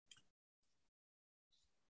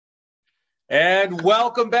And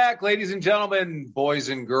welcome back, ladies and gentlemen, boys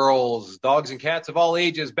and girls, dogs and cats of all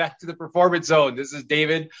ages, back to the Performance Zone. This is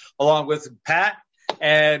David along with Pat,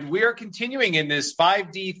 and we are continuing in this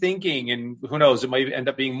 5D thinking, and who knows, it might end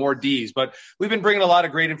up being more Ds, but we've been bringing a lot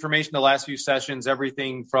of great information the last few sessions,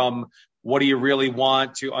 everything from what do you really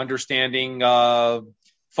want to understanding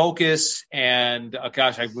focus, and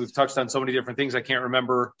we've touched on so many different things, I can't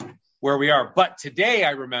remember where we are. But today I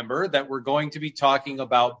remember that we're going to be talking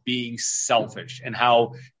about being selfish and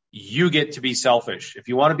how you get to be selfish. If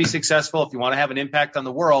you want to be successful, if you want to have an impact on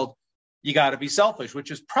the world, you got to be selfish, which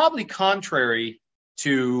is probably contrary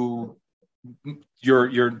to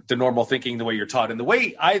the normal thinking, the way you're taught. And the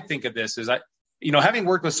way I think of this is, having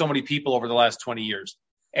worked with so many people over the last 20 years,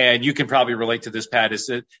 and you can probably relate to this, Pat, is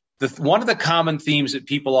that one of the common themes that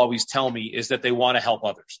people always tell me is that they want to help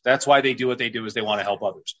others. That's why they do what they do, is they want to help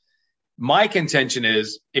others. My contention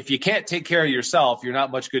is, if you can't take care of yourself, you're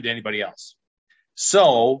not much good to anybody else.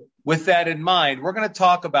 So with that in mind, we're going to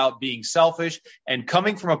talk about being selfish and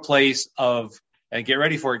coming from a place of, and get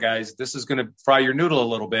ready for it, guys, this is going to fry your noodle a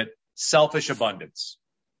little bit, selfish abundance.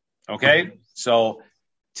 Okay? So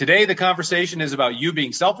today the conversation is about you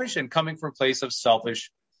being selfish and coming from a place of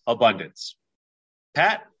selfish abundance.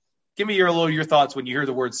 Pat, give me your thoughts when you hear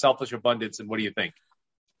the word selfish abundance, and what do you think?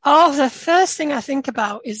 Oh, the first thing I think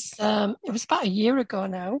about is, it was about a year ago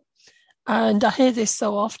now, and I hear this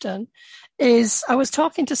so often, is I was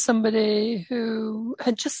talking to somebody who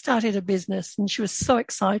had just started a business and she was so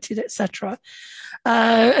excited, etc.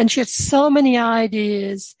 And she had so many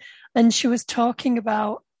ideas, and she was talking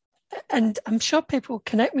about, and I'm sure people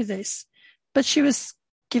connect with this, but she was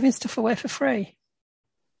giving stuff away for free.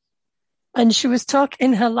 And she was talking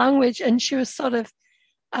in her language, and she was sort of,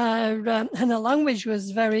 and her language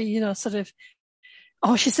was very,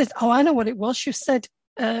 she said, I know what it was. She said,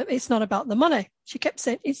 it's not about the money. She kept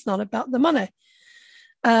saying, it's not about the money.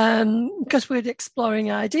 Because we're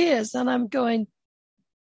exploring ideas, and I'm going,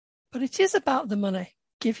 but it is about the money.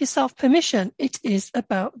 Give yourself permission. It is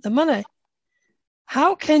about the money.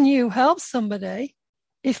 How can you help somebody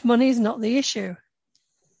if money is not the issue?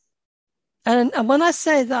 And when I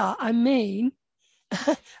say that, I mean,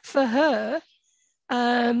 for her,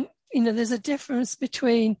 there's a difference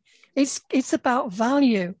between it's about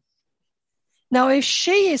value. Now, if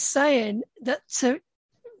she is saying that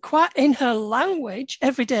quite in her language,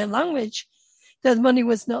 everyday language, that money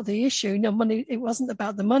was not the issue, it wasn't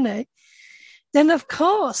about the money, then of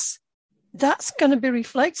course that's going to be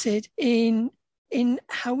reflected in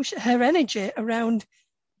how her energy around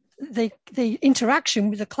the interaction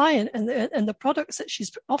with the client and the products that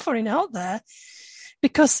she's offering out there.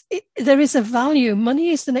 Because there is a value. Money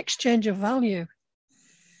is an exchange of value.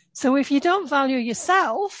 So if you don't value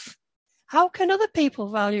yourself, how can other people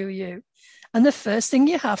value you? And the first thing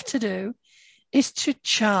you have to do is to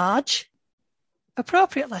charge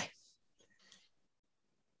appropriately.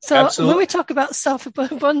 So Absolutely. When we talk about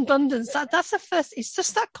self-abundance, that's the first, it's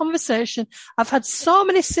just that conversation. I've had so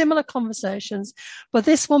many similar conversations, but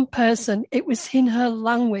this one person, it was in her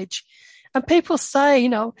language. And people say,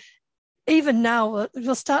 even now,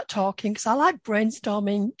 we'll start talking, because I like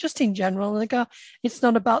brainstorming just in general. And they go, it's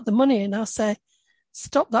not about the money. And I'll say,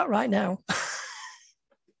 stop that right now.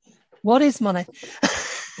 What is money?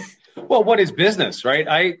 Well, what is business,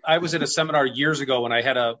 right? I was at a seminar years ago when I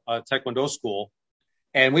had a Taekwondo school,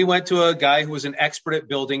 and we went to a guy who was an expert at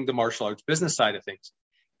building the martial arts business side of things.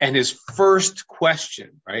 And his first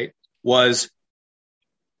question, right, was,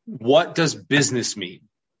 what does business mean?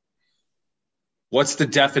 What's the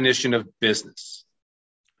definition of business?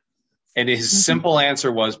 And his simple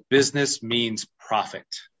answer was, business means profit.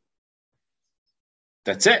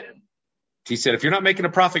 That's it. He said, if you're not making a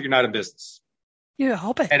profit, you're not in business. You're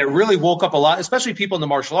hoping. And it really woke up a lot, especially people in the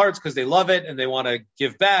martial arts, because they love it and they want to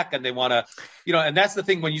give back and they want to, and that's the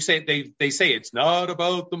thing when you say, they say it's not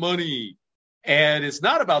about the money. And it's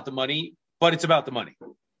not about the money, but it's about the money,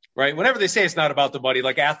 right? Whenever they say it's not about the money,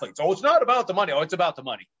 like athletes, it's not about the money. It's about the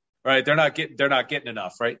money. Right. They're not getting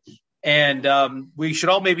enough. Right. And we should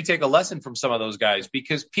all maybe take a lesson from some of those guys,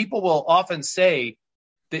 because people will often say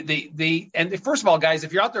and first of all, guys,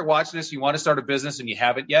 if you're out there watching this, you want to start a business and you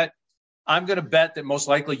haven't yet, I'm going to bet that most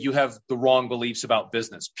likely you have the wrong beliefs about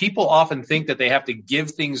business. People often think that they have to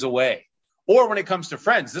give things away. Or when it comes to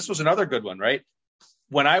friends, this was another good one, right?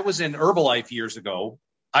 When I was in Herbalife years ago,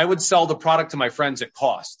 I would sell the product to my friends at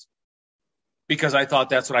cost because I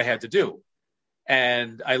thought that's what I had to do.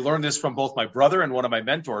 And I learned this from both my brother and one of my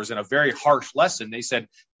mentors in a very harsh lesson. They said,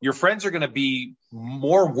 your friends are going to be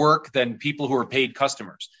more work than people who are paid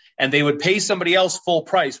customers. And they would pay somebody else full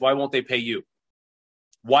price. Why won't they pay you?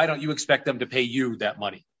 Why don't you expect them to pay you that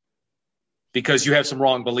money? because you have some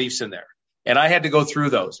wrong beliefs in there. And I had to go through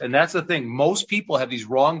those. And that's the thing. Most people have these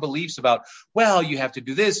wrong beliefs about, well, you have to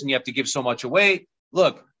do this and you have to give so much away.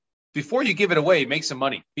 Look, before you give it away, make some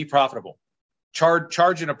money, be profitable,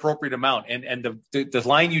 charge an appropriate amount. And the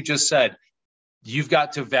line you just said, you've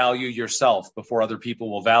got to value yourself before other people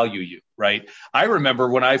will value you, right? I remember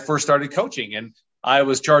when I first started coaching and I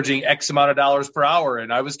was charging X amount of dollars per hour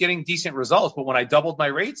and I was getting decent results. But when I doubled my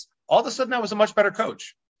rates, all of a sudden I was a much better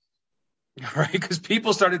coach, right? Because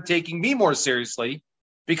people started taking me more seriously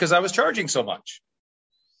because I was charging so much.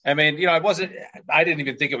 I mean, I didn't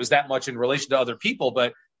even think it was that much in relation to other people,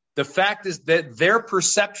 but the fact is that their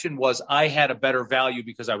perception was I had a better value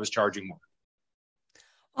because I was charging more.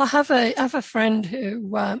 I have a friend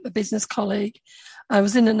who, a business colleague, I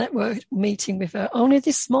was in a network meeting with her only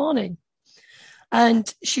this morning.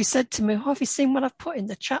 And she said to me, have you seen what I've put in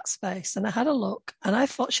the chat space? And I had a look and I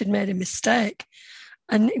thought she'd made a mistake.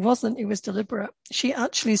 And it wasn't, it was deliberate. She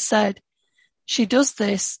actually said she does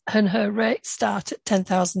this and her rates start at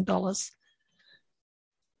 $10,000.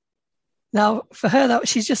 Now, for her,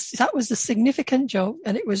 that was a significant joke.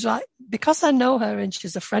 And it was like, because I know her and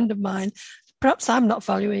she's a friend of mine, perhaps I'm not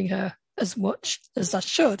valuing her as much as I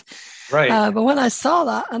should. Right. But when I saw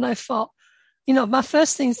that and I thought, my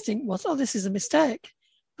first instinct was, oh, this is a mistake.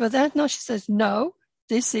 But then, no, she says, no,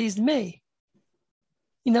 this is me.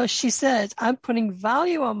 She said, I'm putting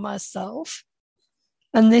value on myself.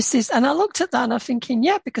 And I looked at that and I'm thinking,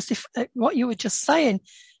 yeah, because if what you were just saying,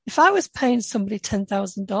 if I was paying somebody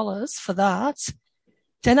 $10,000 for that,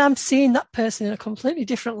 then I'm seeing that person in a completely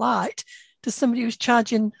different light to somebody who's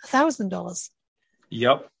charging $1,000.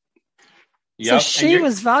 Yep. So she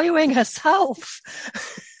was valuing herself.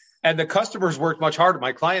 And the customers worked much harder.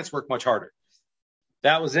 My clients worked much harder.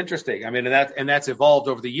 That was interesting. I mean, and that's evolved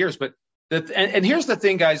over the years. But and here's the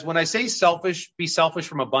thing, guys. When I say selfish, be selfish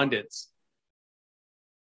from abundance.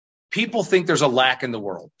 People think there's a lack in the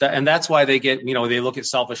world. And that's why they get, they look at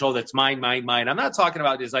selfish. Oh, that's mine, mine, mine. I'm not talking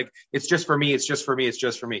about it's just for me. It's just for me. It's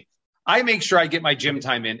just for me. I make sure I get my gym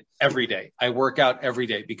time in every day. I work out every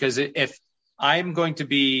day because if I'm going to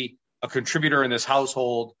be a contributor in this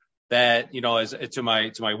household that, as to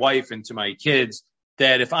my wife and to my kids,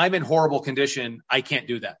 that if I'm in horrible condition, I can't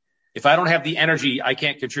do that. If I don't have the energy, I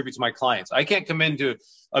can't contribute to my clients. I can't come into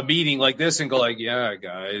a meeting like this and go like, yeah,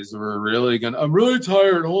 guys, I'm really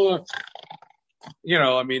tired. Hold on.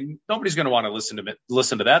 Nobody's going to want to listen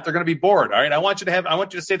to that. They're going to be bored. All right. I want you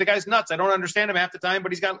to say the guy's nuts. I don't understand him half the time,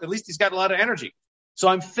 but he's got a lot of energy. So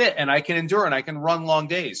I'm fit and I can endure and I can run long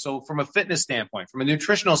days. So from a fitness standpoint, from a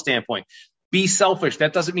nutritional standpoint, be selfish.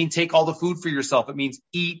 That doesn't mean take all the food for yourself. It means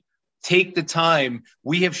eat. Take the time.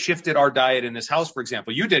 We have shifted our diet in this house, for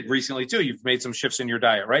example. You did recently too. You've made some shifts in your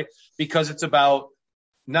diet, right? Because it's about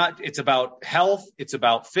health. It's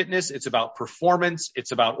about fitness. It's about performance.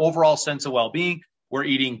 It's about overall sense of well-being. We're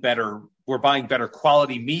eating better. We're buying better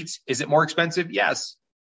quality meats. Is it more expensive? Yes.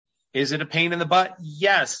 Is it a pain in the butt?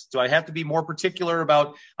 Yes. Do I have to be more particular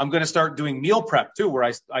about, I'm going to start doing meal prep too,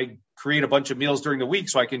 where I create a bunch of meals during the week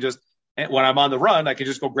so I can just, when I'm on the run, I can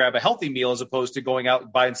just go grab a healthy meal as opposed to going out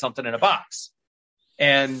and buying something in a box.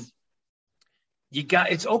 And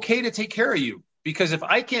it's okay to take care of you, because if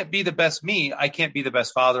I can't be the best me, I can't be the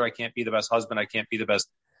best father. I can't be the best husband. I can't be the best,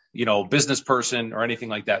 business person or anything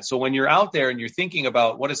like that. So when you're out there and you're thinking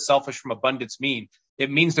about what does selfish from abundance mean,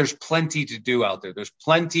 it means there's plenty to do out there. There's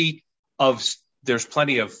plenty of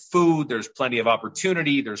food. There's plenty of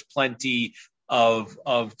opportunity. There's plenty of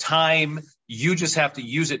time. You just have to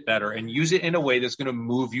use it better and use it in a way that's going to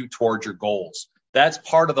move you towards your goals. That's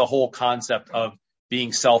part of the whole concept of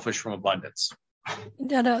being selfish from abundance.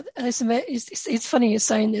 No, it's funny you're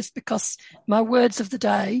saying this, because my words of the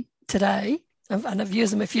day today, and I've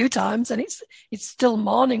used them a few times, and it's still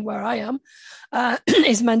morning where I am,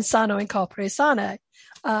 is mens sano in corpore sane.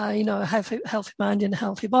 A healthy mind in a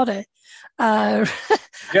healthy body. Yeah.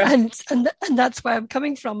 And that's where I'm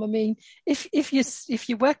coming from. I mean, if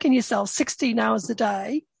you're working yourself 16 hours a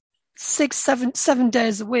day, 7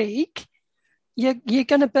 days a week, you're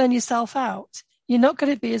going to burn yourself out. You're not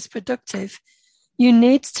going to be as productive. You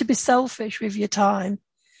need to be selfish with your time.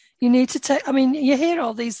 You need to you hear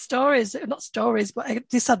all these stories, not stories, but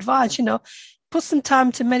this advice, put some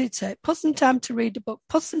time to meditate, put some time to read a book,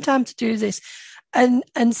 put some time to do this. And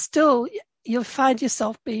still you'll find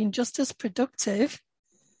yourself being just as productive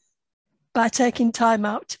by taking time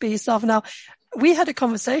out to be yourself. Now, we had a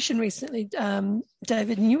conversation recently,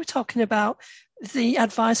 David, and you were talking about the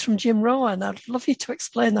advice from Jim Rohn. I'd love you to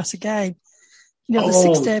explain that again. The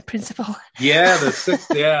 6-day principle. Yeah, the 6.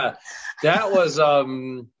 Yeah, that was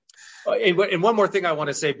And one more thing I want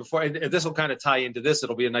to say before, and this will kind of tie into this,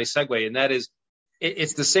 it'll be a nice segue, and that is,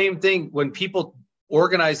 it's the same thing when people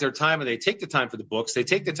organize their time and they take the time for the books, they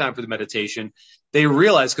take the time for the meditation, they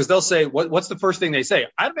realize, because they'll say, what's the first thing they say?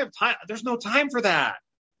 I don't have time. There's no time for that.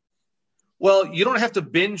 Well, you don't have to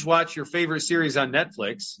binge watch your favorite series on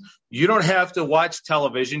Netflix. You don't have to watch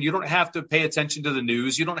television. You don't have to pay attention to the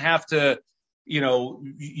news. You don't have to,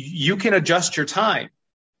 you can adjust your time,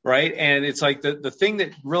 right? And it's like the thing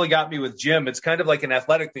that really got me with Jim, it's kind of like an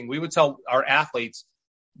athletic thing. We would tell our athletes,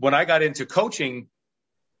 when I got into coaching,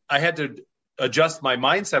 I had to adjust my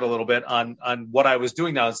mindset a little bit on what I was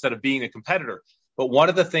doing now instead of being a competitor. But one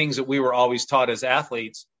of the things that we were always taught as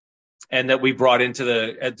athletes and that we brought into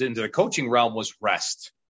the coaching realm was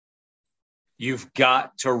rest. You've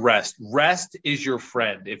got to rest. Rest is your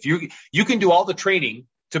friend. If you can do all the training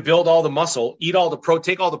to build all the muscle,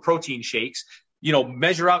 take all the protein shakes,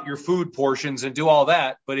 measure out your food portions and do all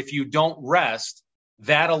that. But if you don't rest,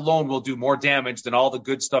 that alone will do more damage than all the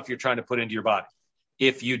good stuff you're trying to put into your body.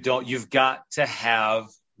 If you don't, you've got to have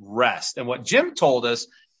rest. And what Jim told us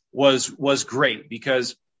was great,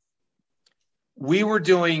 because we were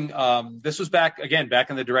doing, this was back in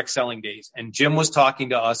the direct selling days. And Jim was talking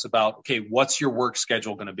to us about, okay, what's your work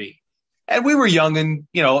schedule going to be? And we were young and,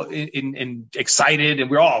 and excited, and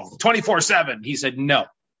we're all 24/7. He said, no,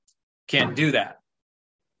 can't do that.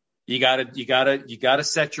 You gotta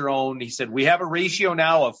set your own. He said, we have a ratio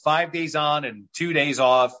now of 5 days on and 2 days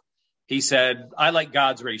off. He said, I like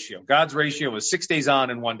God's ratio. God's ratio is 6 days on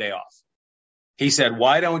and 1 day off. He said,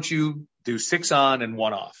 why don't you do 6 on and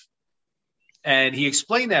 1 off? And he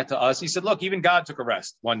explained that to us. He said, look, even God took a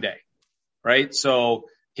rest 1 day, right? So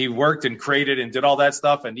he worked and created and did all that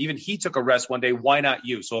stuff. And even he took a rest 1 day. Why not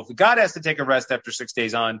you? So if God has to take a rest after 6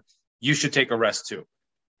 days on, you should take a rest too.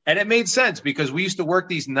 And it made sense, because we used to work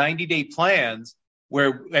these 90-day plans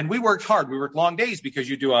and we worked hard. We worked long days, because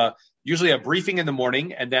you do usually a briefing in the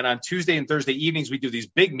morning. And then on Tuesday and Thursday evenings, we do these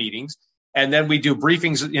big meetings. And then we do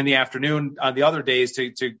briefings in the afternoon on the other days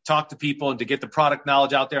to talk to people and to get the product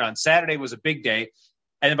knowledge out there. On Saturday was a big day.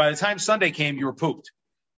 And then by the time Sunday came, you were pooped.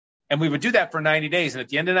 And we would do that for 90 days. And at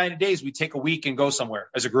the end of 90 days, we'd take a week and go somewhere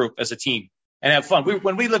as a group, as a team, and have fun.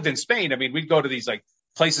 When we lived in Spain, we'd go to these like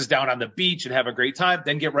places down on the beach and have a great time,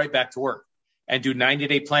 then get right back to work and do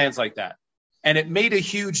 90-day plans like that. And it made a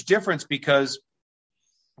huge difference, because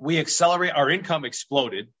our income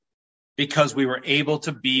exploded, because we were able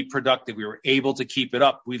to be productive. We were able to keep it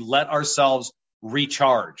up. We let ourselves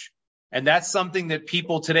recharge. And that's something that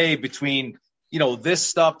people today, between, this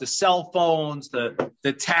stuff, the cell phones,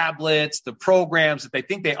 the tablets, the programs, that they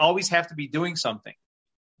think they always have to be doing something.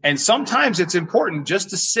 And sometimes it's important just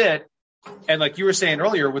to sit and, like you were saying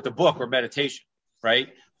earlier with the book or meditation, right?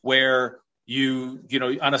 Where you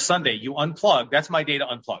on a Sunday, you unplug. That's my day to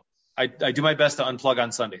unplug. I do my best to unplug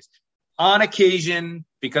on Sundays. On occasion,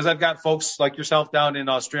 because I've got folks like yourself down in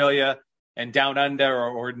Australia and down under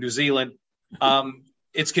or New Zealand,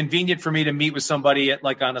 it's convenient for me to meet with somebody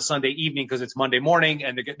on a Sunday evening, because it's Monday morning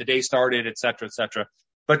and to get the day started, et cetera, et cetera.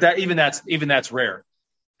 But that's rare.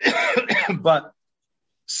 But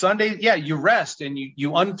Sunday, you rest and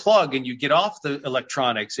you unplug and you get off the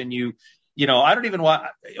electronics, and I don't even watch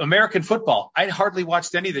American football. I hardly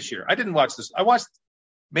watched any this year. I didn't watch this. I watched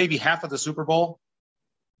maybe half of the Super Bowl.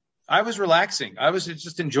 I was relaxing. I was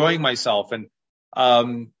just enjoying myself. And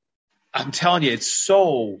I'm telling you, it's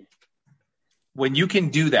so, when you can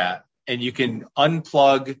do that and you can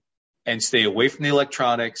unplug and stay away from the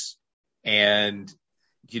electronics and,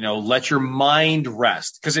 let your mind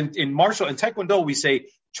rest. Because in Taekwondo, we say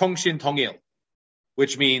Chongshin Tongil,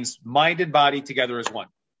 which means mind and body together as one.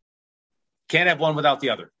 Can't have one without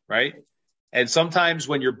the other, right? And sometimes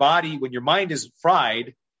when your mind is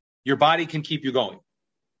fried, your body can keep you going.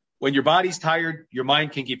 When your body's tired, your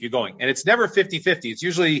mind can keep you going. And it's never 50-50. It's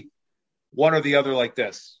usually one or the other, like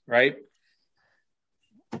this, right?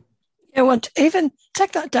 Yeah, well, even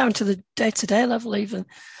take that down to the day-to-day level even.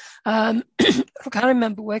 Look, I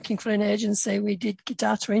remember working for an agency. We did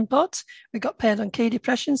data input. We got paid on key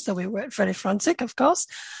depression, so we worked very frantic, of course.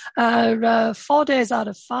 4 days out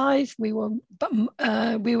of 5, we were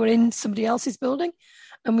in somebody else's building,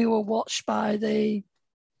 and we were watched by the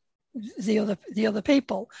other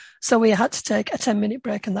people. So we had to take a 10-minute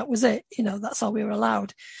break, and that was it. That's all we were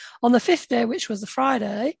allowed. On the 5th day, which was the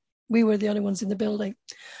Friday, we were the only ones in the building.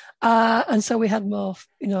 And so we had more,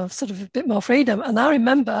 sort of a bit more freedom. And I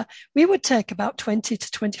remember we would take about 20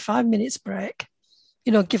 to 25 minutes break,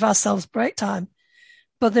 give ourselves break time.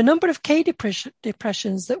 But the number of key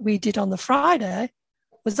depressions that we did on the Friday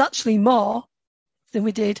was actually more than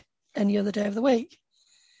we did any other day of the week.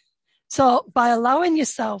 So by allowing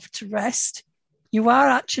yourself to rest, you are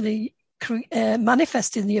actually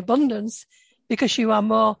manifesting the abundance because you are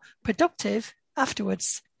more productive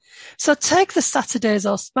afterwards. So take the Saturdays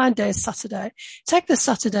off. My day is Saturday. Take the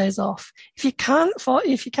Saturdays off. If you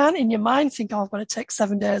can't in your mind think, oh, I'm going to take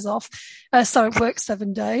 7 days off. Work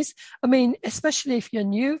 7 days. I mean, especially if you're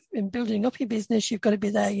new in building up your business, you've got to be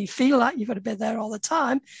there. You feel like you've got to be there all the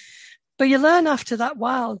time. But you learn after that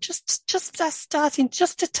while, just starting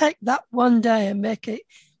just to take that one day and make it,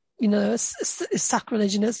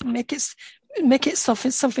 sacrilegious, make it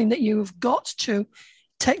something that you've got to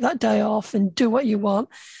take that day off and do what you want.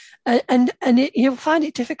 And you'll find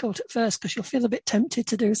it difficult at first because you'll feel a bit tempted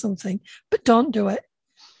to do something, but don't do it.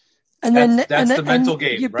 And that's the mental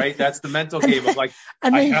game, right? That's the mental game of like,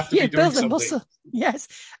 I have to be doing something. Muscle. Yes.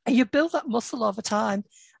 And you build that muscle over time.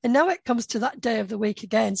 And now it comes to that day of the week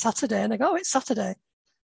again, Saturday, and I go, oh, it's Saturday.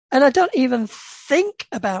 And I don't even think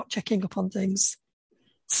about checking up on things.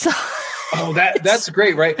 So that's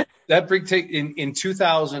great, right? That brings in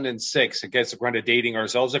 2006, I guess we're kind of dating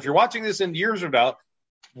ourselves. If you're watching this in years from now,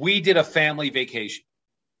 we did a family vacation.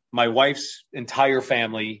 My wife's entire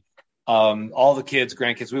family, all the kids,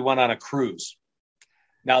 grandkids, we went on a cruise.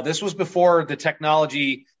 Now, this was before the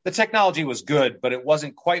technology. The technology was good, but it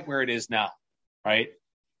wasn't quite where it is now, right?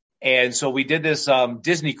 And so we did this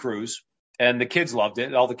Disney cruise, and the kids loved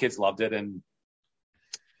it. All the kids loved it. And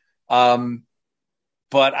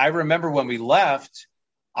but I remember when we left,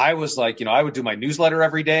 I was like, I would do my newsletter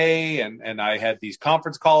every day, and I had these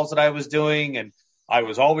conference calls that I was doing, and I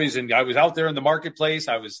was out there in the marketplace.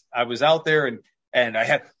 I was out there, and I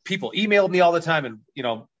had people email me all the time, and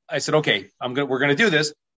I said, okay, we're gonna do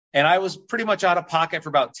this, and I was pretty much out of pocket for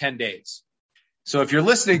about 10 days. So if you're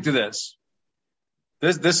listening to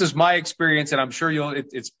this is my experience, and I'm sure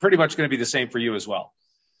it's pretty much going to be the same for you as well.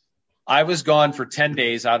 I was gone for 10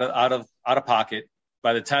 days out of pocket.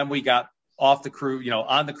 By the time we got off the cruise,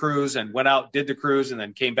 on the cruise and went out, did the cruise, and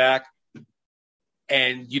then came back.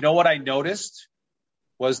 And you know what I noticed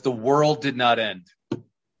was the world did not end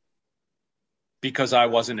because I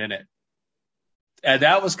wasn't in it. And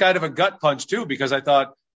that was kind of a gut punch too, because I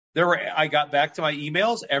thought I got back to my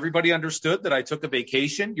emails. Everybody understood that I took a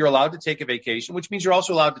vacation. You're allowed to take a vacation, which means you're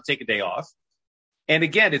also allowed to take a day off. And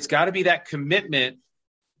again, it's got to be that commitment.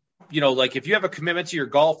 Like if you have a commitment to your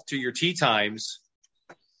golf, to your tee times.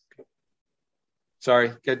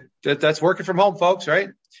 Sorry, that's working from home, folks, right?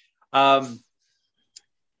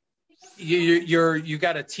 You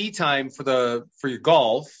got a tee time for your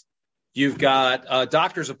golf. You've got a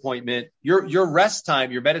doctor's appointment, your rest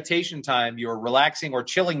time, your meditation time, your relaxing or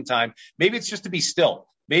chilling time. Maybe it's just to be still.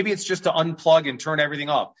 Maybe it's just to unplug and turn everything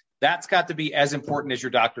off. That's got to be as important as your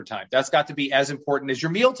doctor time. That's got to be as important as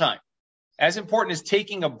your meal time. As important as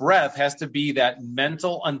taking a breath has to be that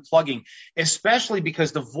mental unplugging, especially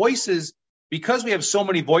because because we have so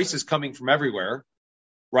many voices coming from everywhere,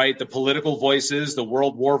 right? The political voices, the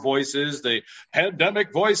world war voices, the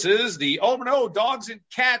pandemic voices, oh no, dogs and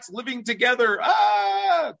cats living together,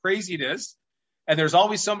 craziness. And there's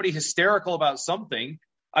always somebody hysterical about something.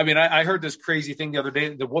 I mean, I heard this crazy thing the other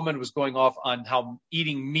day. The woman was going off on how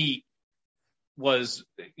eating meat was,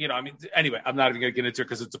 anyway, I'm not even going to get into it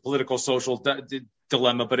because it's a political, social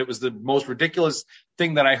dilemma, but it was the most ridiculous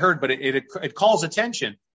thing that I heard, but it calls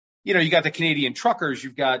attention. You got the Canadian truckers,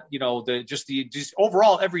 you've got, the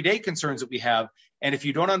overall everyday concerns that we have. And if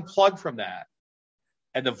you don't unplug from that,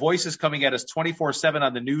 and the voices coming at us 24/7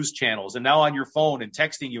 on the news channels and now on your phone and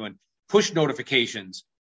texting you and push notifications,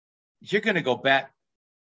 you're going to go bat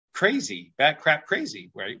crap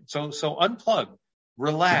crazy, right? So unplug,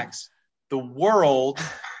 relax. The world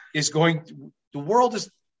has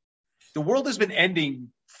been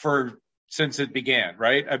ending since it began,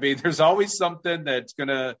 right? I mean, there's always something that's going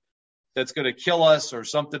to kill us, or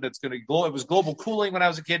something that's going to go. It was global cooling when I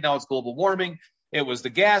was a kid. Now it's global warming. It was the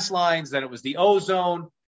gas lines. Then it was the ozone.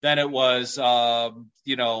 Then it was,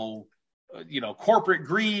 corporate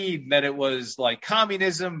greed. Then it was like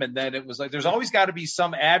communism. And then it was like, there's always got to be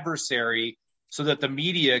some adversary so that the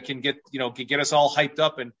media can get us all hyped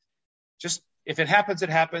up. And just, if it happens, it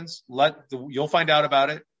happens. You'll find out about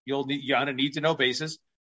it. You're on a need to know basis.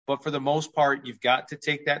 But for the most part, you've got to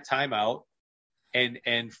take that time out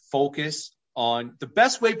and focus on the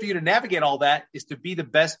best way for you to navigate all that is to be the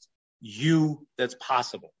best you that's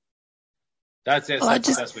possible. That's the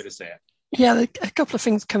best way to say it. Yeah, a couple of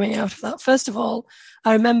things coming out of that. First of all,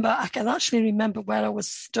 I can actually remember where I was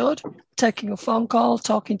stood, taking a phone call,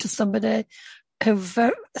 talking to somebody,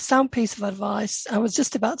 a sound piece of advice. I was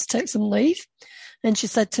just about to take some leave. And she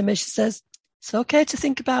said to me, it's okay to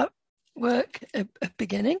think about work at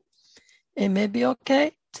beginning. It may be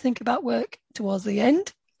okay to think about work towards the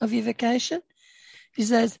end of your vacation. She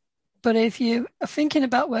says, but if you are thinking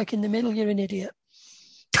about work in the middle, you're an idiot.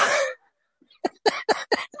 That's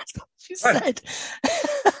what she said.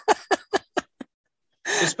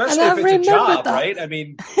 Especially if it's a job, right? I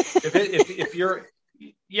mean, if you're,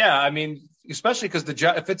 yeah, I mean, especially because the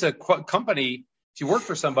job, if it's a company, if you work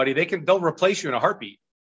for somebody, they'll replace you in a heartbeat.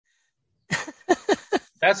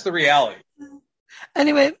 That's the reality.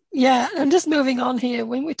 Anyway, yeah, I'm just moving on here.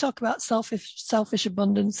 When we talk about selfish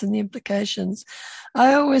abundance and the implications,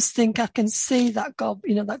 I always think I can see that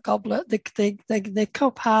that goblet, the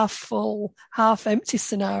cup half full, half empty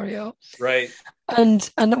scenario. Right. And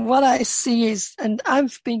what I see is, and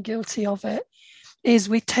I've been guilty of it, is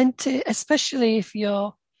we tend to, especially if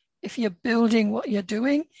you're building what you're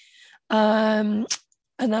doing, and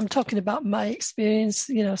I'm talking about my experience,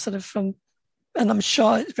 sort of from, and I'm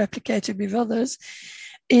sure it's replicated with others,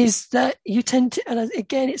 is that you tend to, and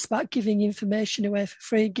again, it's about giving information away for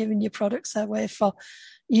free, giving your products away for,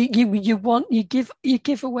 you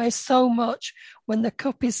give away so much when the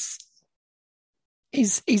cup is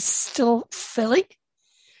still filling.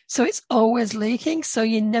 So it's always leaking. So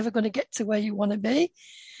you're never going to get to where you want to be.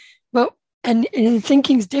 And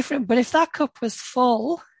thinking's different. But if that cup was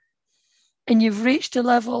full and you've reached a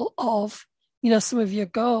level of, some of your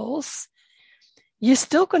goals, you're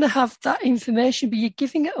still going to have that information, but you're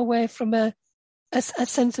giving it away from a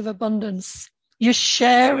sense of abundance. You're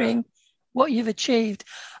sharing what you've achieved.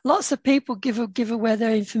 Lots of people give away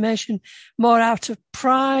their information more out of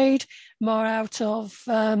pride, more out of,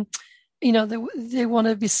 they want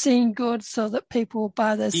to be seen good so that people will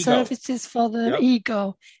buy their services for their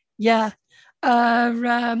ego. Yeah.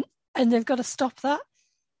 And they've got to stop that,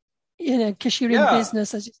 because you're in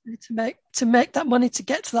business, as you say, to make that money, to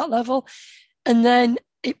get to that level. And then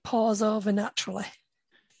it pours over naturally.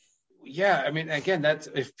 Yeah, I mean, again, that's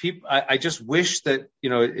if people. I just wish that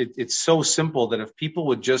it's so simple that if people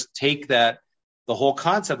would just take the whole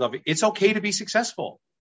concept of it, it's okay to be successful.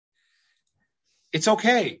 It's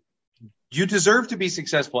okay. You deserve to be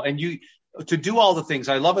successful, and to do all the things.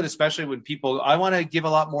 I love it, especially when people. I want to give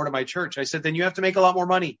a lot more to my church. I said, then you have to make a lot more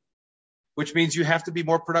money, which means you have to be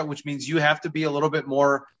more productive. Which means you have to be a little bit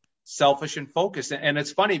more selfish and focused. And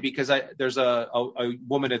it's funny because there's a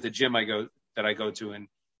woman at the gym I go to, and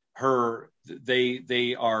they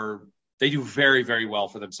do very, very well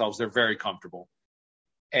for themselves. They're very comfortable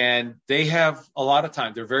and they have a lot of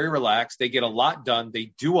time. They're very relaxed. They get a lot done.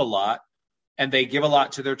 They do a lot, and they give a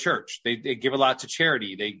lot to their church. They give a lot to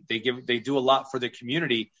charity. They do a lot for the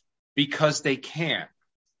community because they can,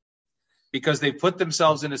 because they put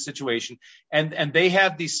themselves in a situation, and they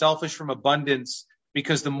have these selfish from abundance.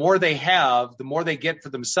 Because the more they have, the more they get for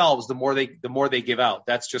themselves, the more they give out.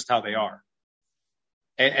 That's just how they are.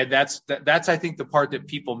 And that's I think the part that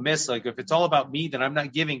people miss. Like, if it's all about me, then I'm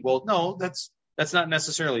not giving. Well, no, that's not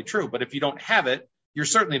necessarily true. But if you don't have it, you're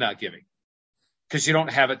certainly not giving, because you don't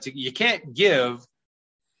have it. You can't give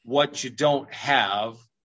what you don't have,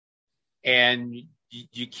 and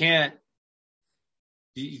you can't.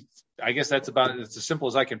 I guess it's as simple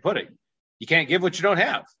as I can put it. You can't give what you don't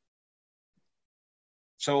have.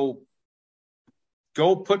 So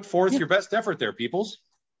go put forth your best effort there, peoples.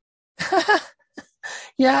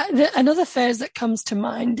 Yeah, another phrase that comes to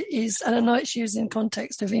mind is, and I know it's used in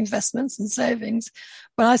context of investments and savings,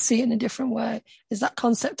 but I see it in a different way, is that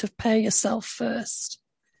concept of pay yourself first.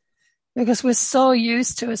 Because we're so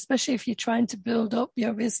used to, especially if you're trying to build up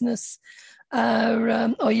your business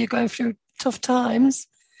or you're going through tough times,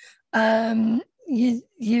 you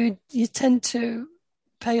tend to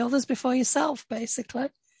pay others before yourself, basically.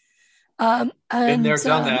 Been there,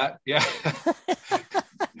 done that. Yeah.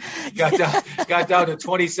 got down to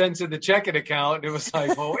 20 cents in the checking account. And it was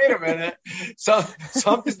like, well, wait a minute. So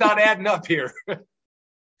something's not adding up here.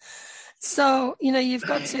 So, you've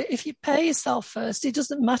got to, if you pay yourself first, it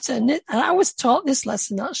doesn't matter. And I was taught this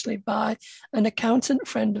lesson actually by an accountant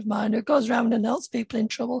friend of mine who goes around and helps people in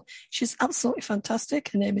trouble. She's absolutely fantastic.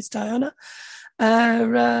 Her name is Diana.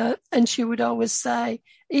 And she would always say,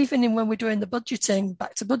 even when we're doing the budgeting,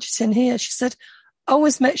 back to budgeting here, she said,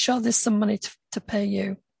 always make sure there's some money to pay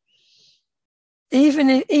you. Even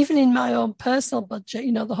in my own personal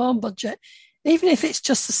budget, the home budget, even if it's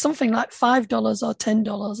just something like $5 or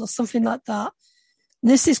 $10 or something like that.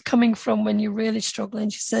 This is coming from when you're really struggling.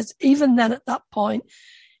 She says, even then at that point,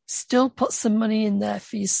 still put some money in there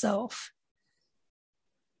for yourself.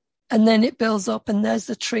 And then it builds up, and there's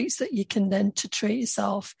the treats that you can then to treat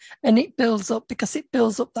yourself. And it builds up because it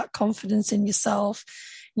builds up that confidence in yourself.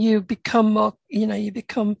 You become more, you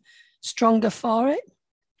become stronger for it.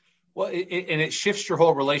 Well, and it shifts your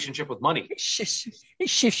whole relationship with money. It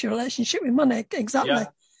shifts your relationship with money. Exactly. Yeah.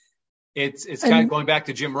 It's kind of going back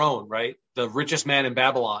to Jim Rohn, right? The Richest Man in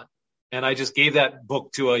Babylon. And I just gave that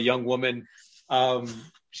book to a young woman.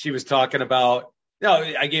 She was talking about,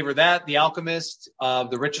 I gave her that, The Alchemist,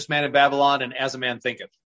 The Richest Man in Babylon, and As a Man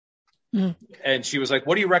Thinketh. Mm. And she was like,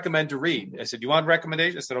 what do you recommend to read? I said, you want a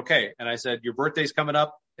recommendation? I said, okay. And I said, your birthday's coming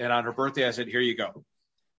up. And on her birthday, I said, here you go.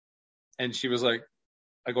 And she was like,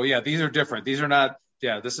 I go, yeah, these are different. These are not,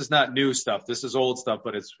 this is not new stuff. This is old stuff,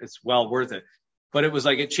 but it's well worth it. But it was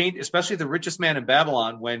like, it changed, especially The Richest Man in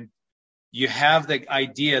Babylon, when you have the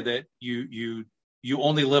idea that you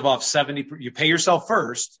only live off 70%, you pay yourself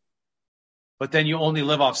first, but then you only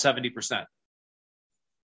live off 70%.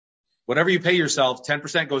 Whatever you pay yourself,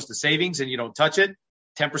 10% goes to savings and you don't touch it,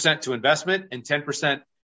 10% to investment, and 10%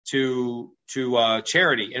 to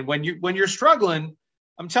charity. And when you're struggling,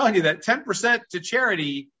 I'm telling you that 10% to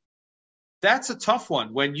charity, that's a tough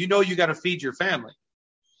one when you know you got to feed your family.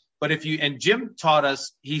 But and Jim taught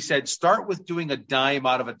us, he said, start with doing a dime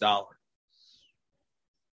out of a dollar.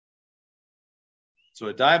 So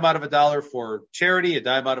a dime out of a dollar for charity, a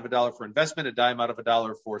dime out of a dollar for investment, a dime out of a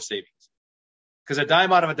dollar for savings. Because a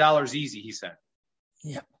dime out of a dollar is easy, he said.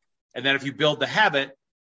 Yeah. And then if you build the habit,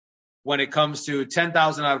 when it comes to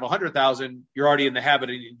 10,000 out of 100,000, you're already in the habit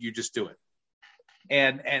and you just do it.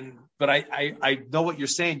 But I know what you're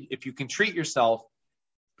saying. If you can treat yourself,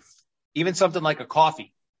 even something like a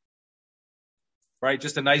coffee, right?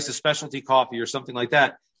 Just a specialty coffee or something like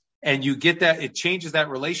that. And you get that, it changes that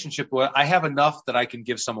relationship where I have enough that I can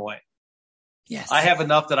give some away. Yes. I have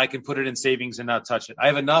enough that I can put it in savings and not touch it. I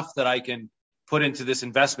have enough that I can put into this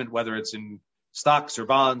investment, whether it's in stocks or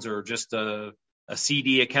bonds or just a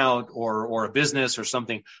CD account or a business or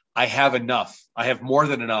something. I have enough. I have more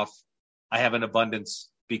than enough. I have an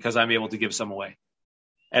abundance because I'm able to give some away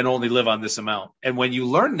and only live on this amount. And when you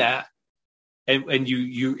learn that, and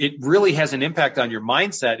it really has an impact on your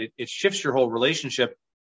mindset, it shifts your whole relationship.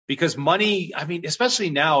 Because money, I mean, especially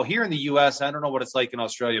now here in the US, I don't know what it's like in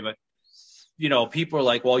Australia, but, people are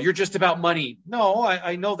like, well, you're just about money. No,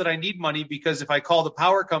 I know that I need money because if I call the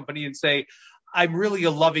power company and say, I'm really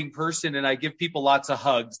a loving person and I give people lots of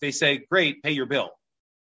hugs, they say, great, pay your bill.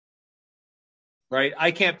 Right?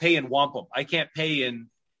 I can't pay in wampum. I can't pay in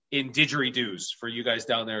didgeridoos for you guys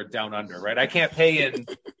down there, down under, right? I can't pay in,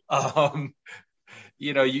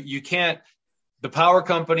 you can't. The power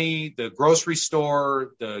company, the grocery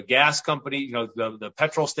store, the gas company, the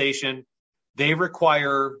petrol station, they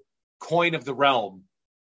require coin of the realm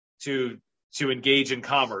to engage in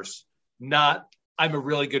commerce. Not, I'm a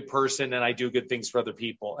really good person and I do good things for other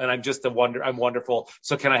people. And I'm just I'm wonderful.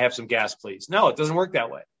 So can I have some gas, please? No, it doesn't work that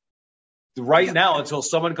way. Right now, until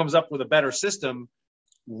someone comes up with a better system,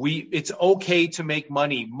 it's okay to make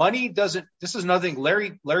money. Money doesn't, this is nothing.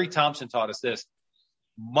 Larry Thompson taught us this.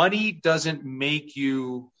 Money doesn't make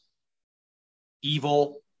you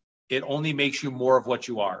evil. It only makes you more of what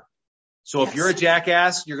you are. So if you're a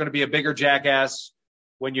jackass, you're going to be a bigger jackass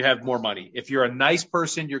when you have more money. If you're a nice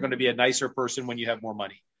person, you're going to be a nicer person when you have more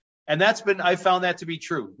money. And I found that to be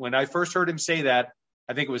true. When I first heard him say that,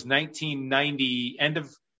 I think it was 1990, end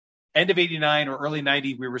of 89 or early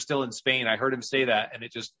 90, we were still in Spain. I heard him say that, and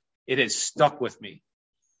it has stuck with me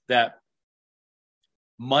that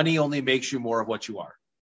money only makes you more of what you are.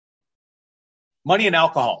 Money and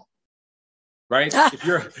alcohol, right? If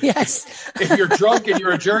you're drunk and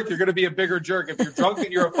you're a jerk, you're going to be a bigger jerk. If you're drunk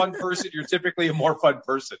and you're a fun person, you're typically a more fun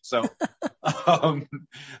person. So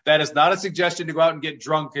that is not a suggestion to go out and get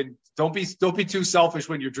drunk, and don't be too selfish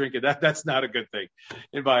when you're drinking. That's not a good thing,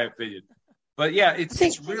 in my opinion. But yeah,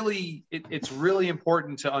 it's really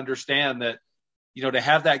important to understand that, to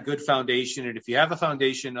have that good foundation. And if you have a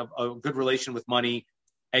foundation of a good relation with money,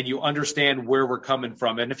 and you understand where we're coming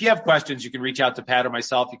from. And if you have questions, you can reach out to Pat or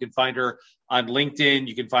myself. You can find her on LinkedIn.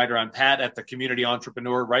 You can find her on Pat at the Community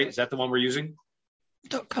Entrepreneur, right? Is that the one we're using?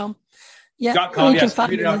 .com. Yeah. .com, yes.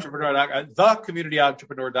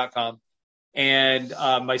 TheCommunityEntrepreneur.com. And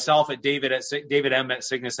myself at David M at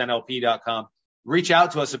CygnusNLP.com. Reach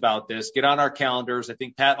out to us about this. Get on our calendars. I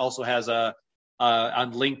think Pat also has on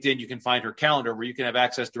LinkedIn, you can find her calendar where you can have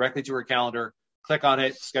access directly to her calendar. Click on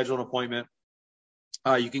it, schedule an appointment.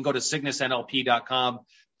 You can go to CygnusNLP.com,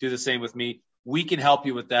 do the same with me. We can help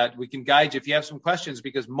you with that. We can guide you if you have some questions,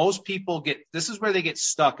 because most people this is where they get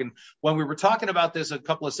stuck. And when we were talking about this a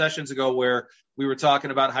couple of sessions ago, where we were talking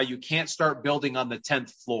about how you can't start building on the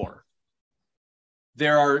 10th floor.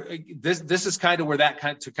 This is kind of where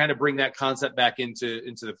to kind of bring that concept back into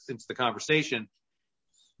the conversation.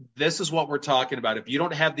 this is what we're talking about. If you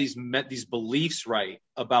don't have these beliefs right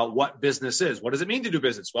about what business is, what does it mean to do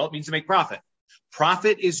business? Well, it means to make profit.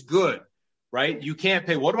 Profit is good, right? You can't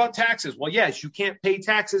pay. What about taxes? Well, yes, you can't pay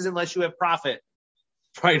taxes unless you have profit,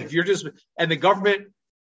 right? If you're just, and the government,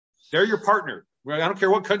 they're your partner. I don't care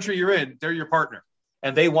what country you're in, they're your partner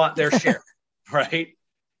and they want their share, right?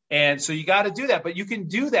 And so you got to do that, but you can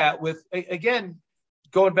do that with, again,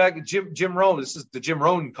 going back to Jim Rohn. This is the Jim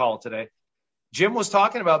Rohn call today. Jim was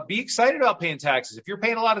talking about, be excited about paying taxes. If you're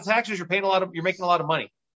paying a lot of taxes, you're making a lot of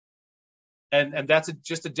money. And that's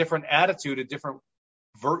just a different attitude, a different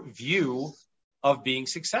view of being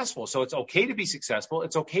successful. So it's okay to be successful.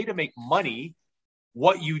 It's okay to make money.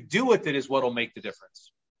 What you do with it is what will make the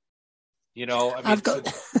difference. You know, I mean, go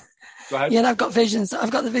ahead. Yeah, I've got visions.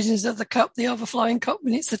 I've got the visions of the cup, the overflowing cup,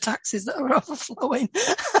 when it's the taxes that are overflowing.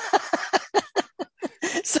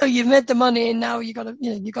 So you've made the money and now you got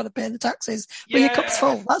to pay the taxes, but your cup's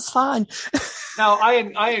full. That's fine. Now,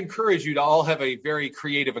 I encourage you to all have a very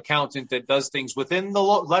creative accountant that does things within the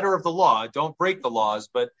letter of the law. Don't break the laws,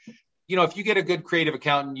 but if you get a good creative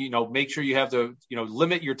accountant, make sure you have to,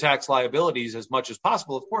 limit your tax liabilities as much as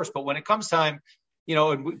possible, of course. But when it comes time,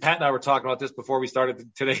 and Pat and I were talking about this before we started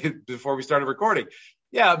recording.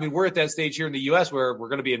 Yeah, I mean, we're at that stage here in the U.S. where we're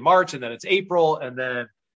going to be in March, and then it's April, and then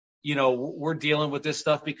we're dealing with this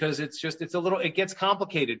stuff because it gets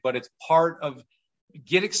complicated, but it's part of.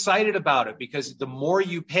 Get excited about it, because the more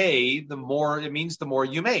you pay, the more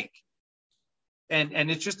you make. And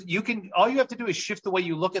it's just, all you have to do is shift the way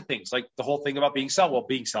you look at things. Like the whole thing about being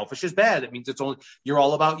selfish is bad. It means you're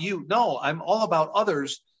all about you. No, I'm all about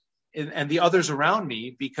others and the others around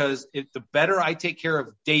me, because the better I take care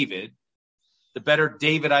of David, the better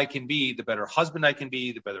David I can be, the better husband I can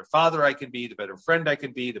be, the better father I can be, the better friend I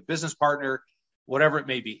can be, the business partner, whatever it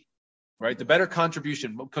may be. Right, the better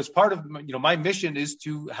contribution, because part of my mission is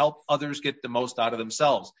to help others get the most out of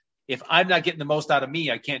themselves. If I'm not getting the most out of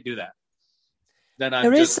me, I can't do that. Then I'm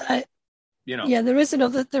there is a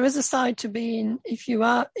side to being, if you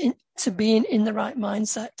are in the right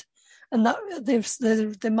mindset, and that there's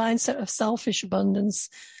the mindset of selfish abundance,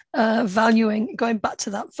 going back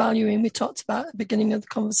to that valuing we talked about at the beginning of the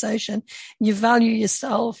conversation. You value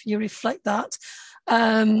yourself, you reflect that.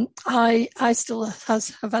 I still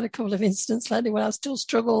have had a couple of incidents lately where I still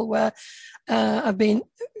struggle, where my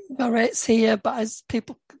rates here, but as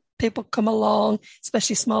people come along,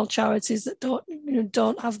 especially small charities that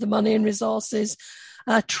don't have the money and resources,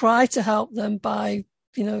 I try to help them by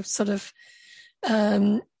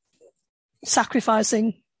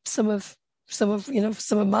sacrificing some of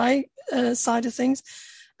my side of things,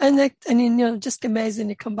 and just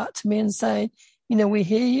amazingly come back to me and say, we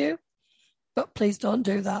hear you, but please don't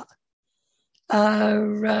do that.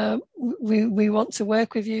 We want to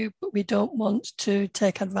work with you, but we don't want to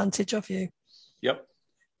take advantage of you. Yep.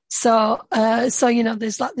 So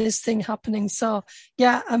there's like this thing happening. So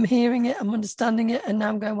yeah, I'm hearing it, I'm understanding it, and now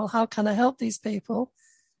I'm going, well, how can I help these people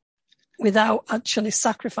without actually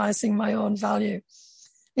sacrificing my own value?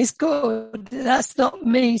 It's good. That's not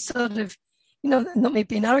me not me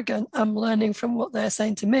being arrogant. I'm learning from what they're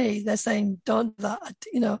saying to me. They're saying, don't do that,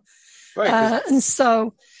 Right. And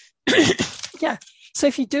so, yeah. So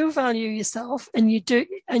if you do value yourself and you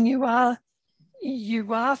are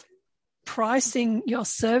pricing your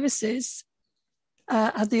services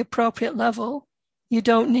at the appropriate level, you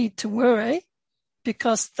don't need to worry,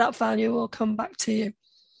 because that value will come back to you.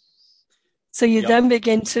 So you then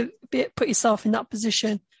begin to put yourself in that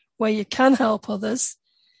position where you can help others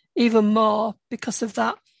even more because of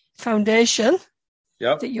that foundation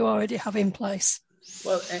that you already have in place.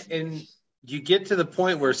 Well, and you get to the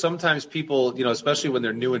point where sometimes people, especially when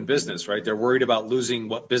they're new in business, right? They're worried about losing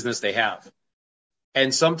what business they have.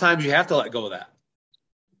 And sometimes you have to let go of that.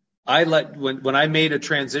 When I made a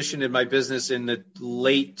transition in my business in the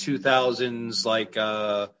late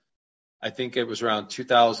 2000s, I think it was around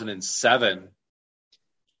 2007,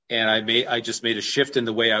 and I just made a shift in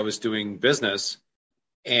the way I was doing business.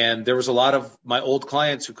 And there was a lot of my old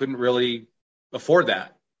clients who couldn't really afford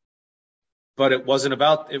that. But it was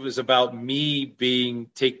about me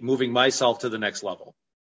moving myself to the next level.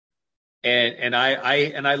 And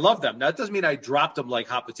I love them. Now, that doesn't mean I dropped them like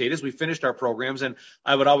hot potatoes. We finished our programs, and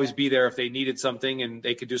I would always be there if they needed something and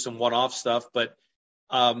they could do some one-off stuff. But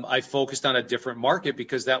I focused on a different market,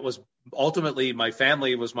 because that was ultimately, my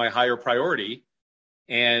family was my higher priority,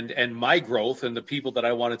 and my growth and the people that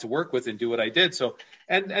I wanted to work with and do what I did. So,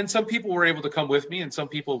 and some people were able to come with me and some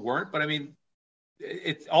people weren't. But I mean,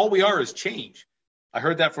 all we are is change. I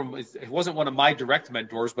heard that it wasn't one of my direct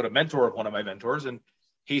mentors, but a mentor of one of my mentors. And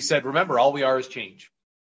he said, remember, all we are is change.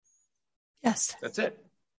 Yes. That's it.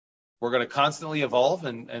 We're going to constantly evolve,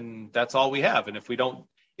 and that's all we have. And if we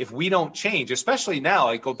don't change, especially now,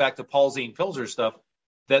 I go back to Paul Zane Pilzer stuff,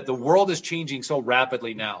 that the world is changing so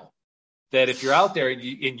rapidly now that if you're out there and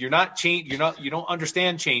you're not change, you don't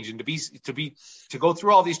understand change, and to go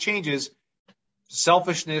through all these changes,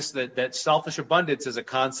 selfishness, that selfish abundance is a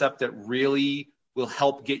concept that really will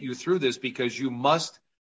help get you through this, because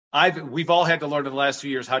we've all had to learn in the last few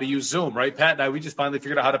years how to use Zoom, right? Pat and I, we just finally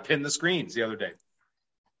figured out how to pin the screens the other day,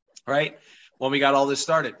 right? When we got all this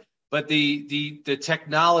started. But the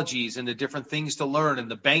technologies and the different things to learn, and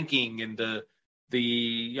the banking and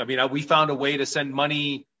we found a way to send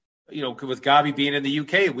money, with Gabi being in the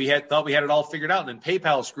UK, we thought we had it all figured out, and then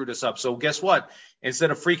PayPal screwed us up. So guess what?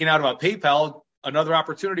 Instead of freaking out about PayPal, another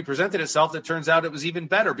opportunity presented itself that turns out it was even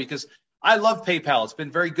better, because I love PayPal. It's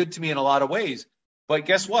been very good to me in a lot of ways. But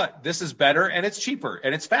guess what? This is better, and it's cheaper,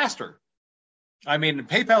 and it's faster. I mean,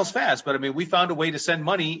 PayPal's fast, but we found a way to send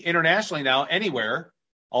money internationally now anywhere.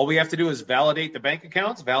 All we have to do is validate the bank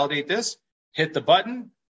accounts, validate this, hit the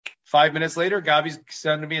button. 5 minutes later, Gabi's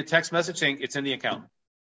sending me a text message saying it's in the account.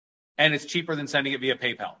 And it's cheaper than sending it via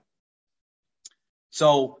PayPal.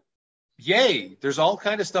 So, yay, there's all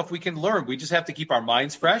kind of stuff we can learn. We just have to keep our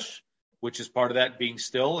minds fresh, which is part of that, being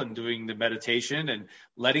still and doing the meditation and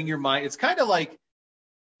letting your mind. It's kind of like,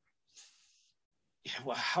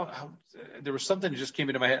 there was something that just came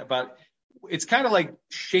into my head about, it's kind of like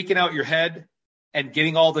shaking out your head and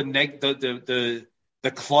getting all the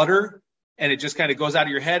clutter, and it just kind of goes out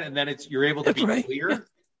of your head, and then you're able to be clear.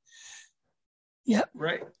 Yeah.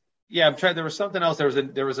 Right. Yeah, I'm trying. There was something else.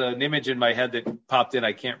 There was an image in my head that popped in.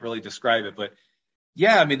 I can't really describe it, but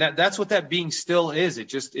yeah, that's what that being still is.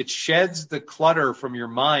 It sheds the clutter from your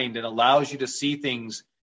mind and allows you to see things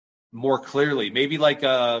more clearly. Maybe like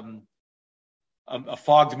a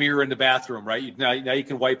fogged mirror in the bathroom, right? Now you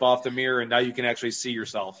can wipe off the mirror, and now you can actually see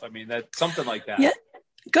yourself. That's something like that. Yeah.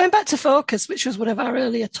 Going back to focus, which was one of our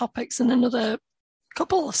earlier topics in another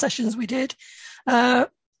couple of sessions we did.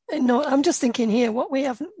 I'm just thinking here, what we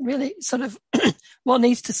haven't really sort of, what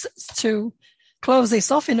needs to close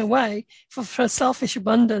this off in a way for selfish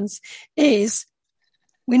abundance is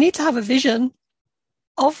we need to have a vision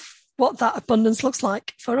of what that abundance looks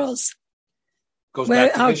like for us. Goes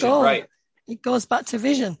back to vision, goal, right? It goes back to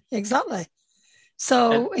vision, exactly.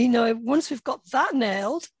 So, once we've got that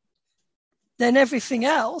nailed, then everything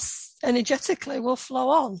else energetically will flow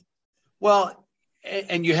on. Well,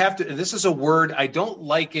 and you have to, and this is a word, I don't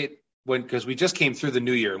like it because we just came through the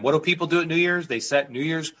new year. And what do people do at New Year's? They set New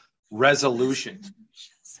Year's resolutions.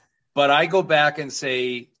 But I go back and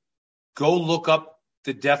say, go look up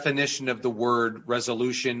the definition of the word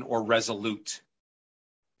resolution or resolute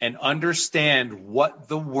and understand what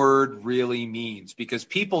the word really means, because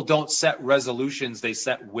people don't set resolutions, they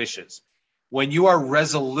set wishes. When you are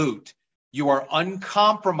resolute, you are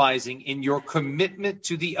uncompromising in your commitment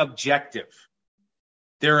to the objective.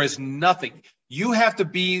 There is nothing. You have to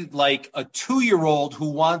be like a 2-year-old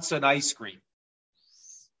who wants an ice cream.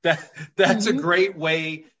 That's a great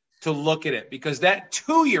way to look at it, because that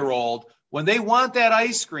 2-year-old, when they want that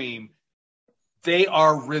ice cream, they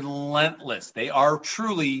are relentless. They are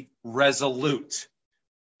truly resolute.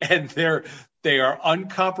 And they are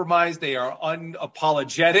uncompromised. They are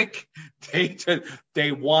unapologetic.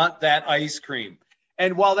 They want that ice cream.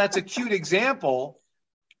 And while that's a cute example,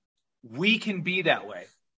 we can be that way.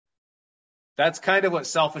 That's kind of what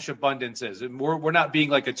selfish abundance is. And we're not being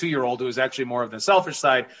like a 2-year-old who is actually more of the selfish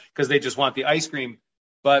side because they just want the ice cream.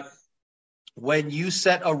 But when you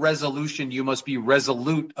set a resolution, you must be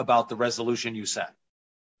resolute about the resolution you set.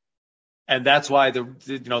 And that's why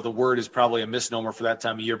the word is probably a misnomer for that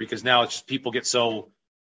time of year, because now it's just people get so,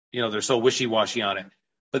 they're so wishy-washy on it.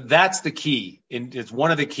 But that's the key. And it's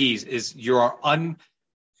one of the keys is the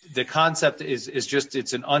concept is just,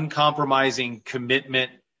 it's an uncompromising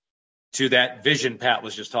commitment to that vision Pat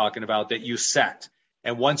was just talking about that you set.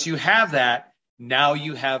 And once you have that, now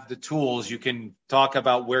you have the tools. You can talk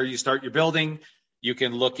about where you start your building. You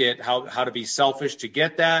can look at how to be selfish to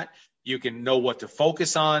get that. You can know what to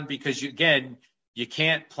focus on, because you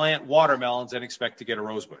can't plant watermelons and expect to get a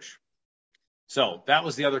rose bush. So that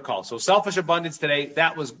was the other call. So selfish abundance today.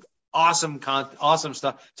 That was awesome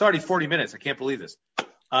stuff. It's already 40 minutes. I can't believe this.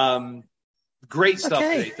 Great stuff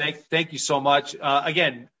today. Thank you so much.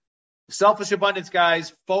 Again, selfish abundance,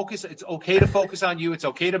 guys, focus. It's okay to focus on you. It's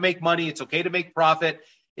okay to make money. It's okay to make profit.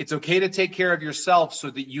 It's okay to take care of yourself so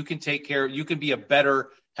that you can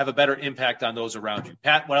have a better impact on those around you.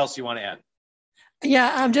 Pat, what else do you want to add?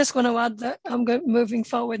 Yeah, I'm just going to add that I'm moving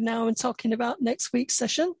forward now and talking about next week's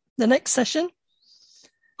session, the next session.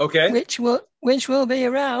 Okay. Which will be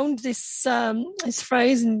around this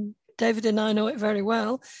phrase and David and I know it very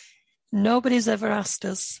well. Nobody's ever asked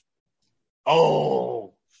us.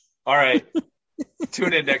 Oh, all right.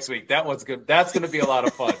 Tune in next week. That one's good. That's going to be a lot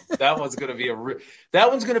of fun. That one's going to be that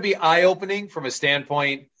one's going to be eye-opening from a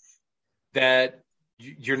standpoint that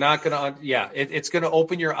you're not going to, it's going to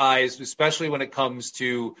open your eyes, especially when it comes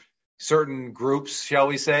to certain groups, shall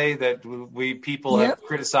we say, that people have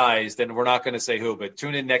criticized, and we're not going to say who, but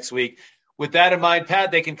tune in next week. With that in mind, Pat,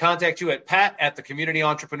 they can contact you at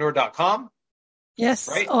pat@thecommunityentrepreneur.com. Yes,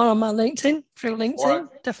 right? Or on my LinkedIn, through LinkedIn,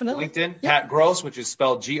 definitely. LinkedIn, Pat Gross, which is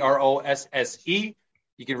spelled Grosse.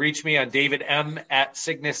 You can reach me on David M at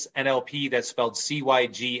Cygnus NLP, that's spelled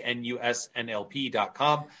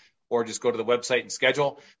CYGNUSNLP.com, or just go to the website and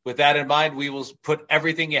schedule. With that in mind, we will put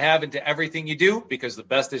everything you have into everything you do, because the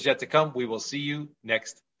best is yet to come. We will see you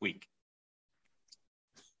next week.